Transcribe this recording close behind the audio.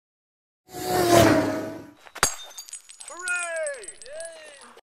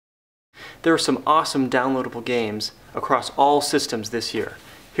There are some awesome downloadable games across all systems this year.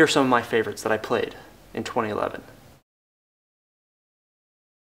 Here are some of my favorites that I played in 2011.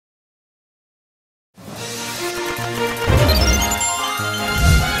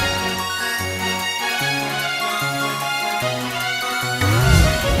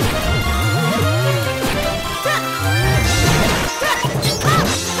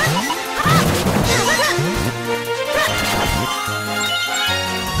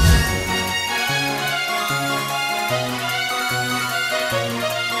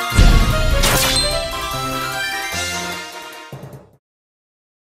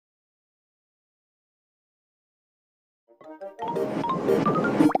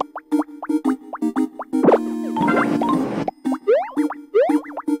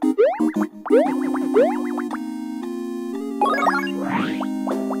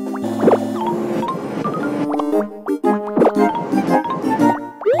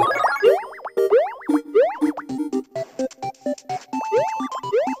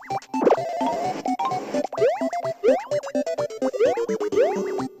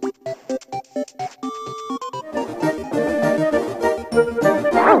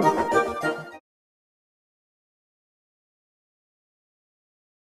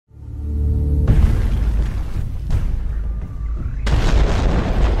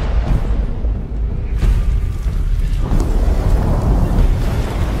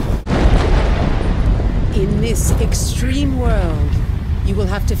 In this extreme world, you will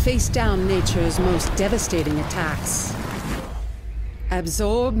have to face down nature's most devastating attacks.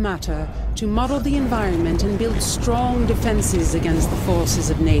 Absorb matter to model the environment and build strong defenses against the forces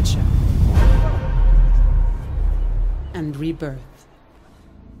of nature. And rebirth.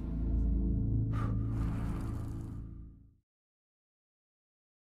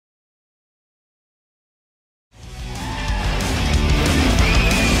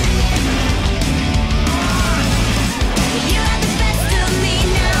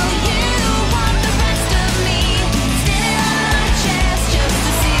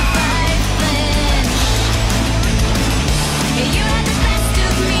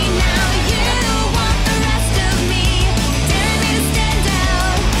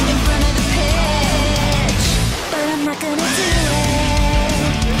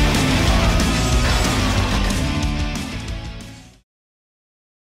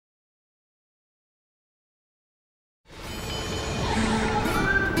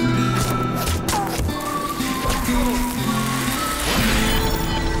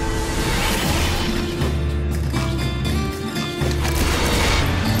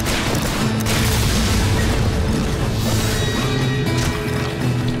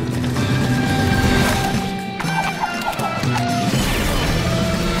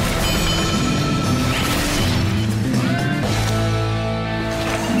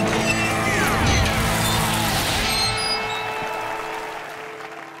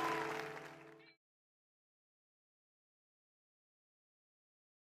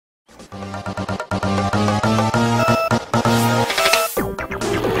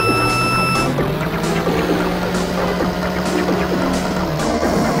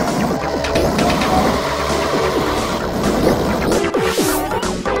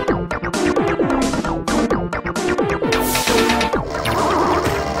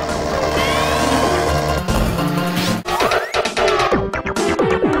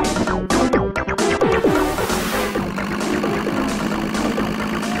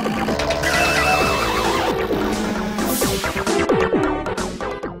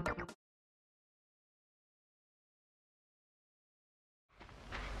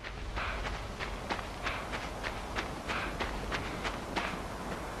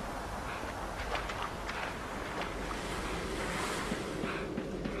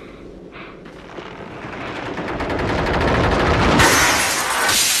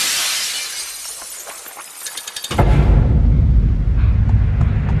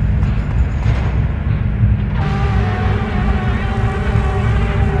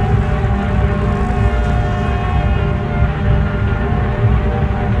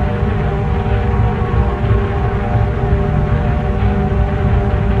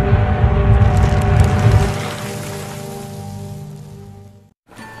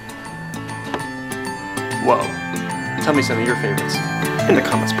 Whoa. Tell me some of your favorites in the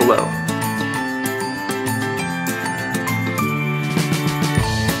comments below.